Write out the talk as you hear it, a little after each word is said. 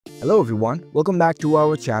Hello everyone, welcome back to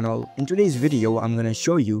our channel. In today's video, I'm going to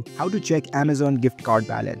show you how to check Amazon gift card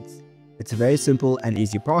balance. It's a very simple and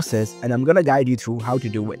easy process and I'm going to guide you through how to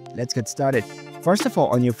do it. Let's get started. First of all,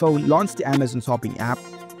 on your phone, launch the Amazon Shopping app.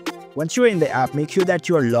 Once you're in the app, make sure that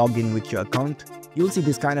you are logged in with your account. You'll see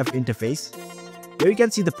this kind of interface. Here you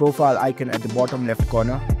can see the profile icon at the bottom left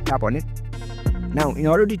corner. Tap on it. Now, in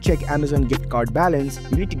order to check Amazon gift card balance,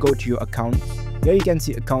 you need to go to your account. Here you can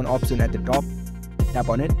see account option at the top. Tap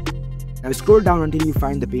on it. Now scroll down until you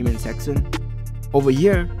find the payment section. Over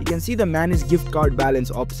here, you can see the manage gift card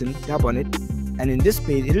balance option. Tap on it. And in this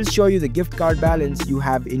page, it will show you the gift card balance you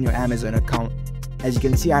have in your Amazon account. As you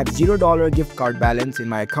can see, I have $0 gift card balance in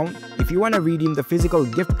my account. If you want to redeem the physical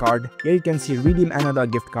gift card, here you can see redeem another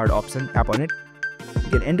gift card option. Tap on it.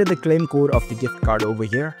 You can enter the claim code of the gift card over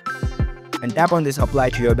here. And tap on this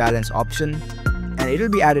apply to your balance option. And it will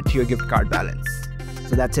be added to your gift card balance.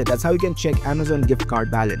 So that's it. That's how you can check Amazon gift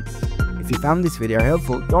card balance. If you found this video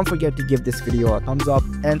helpful, don't forget to give this video a thumbs up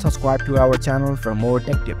and subscribe to our channel for more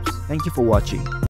tech tips. Thank you for watching.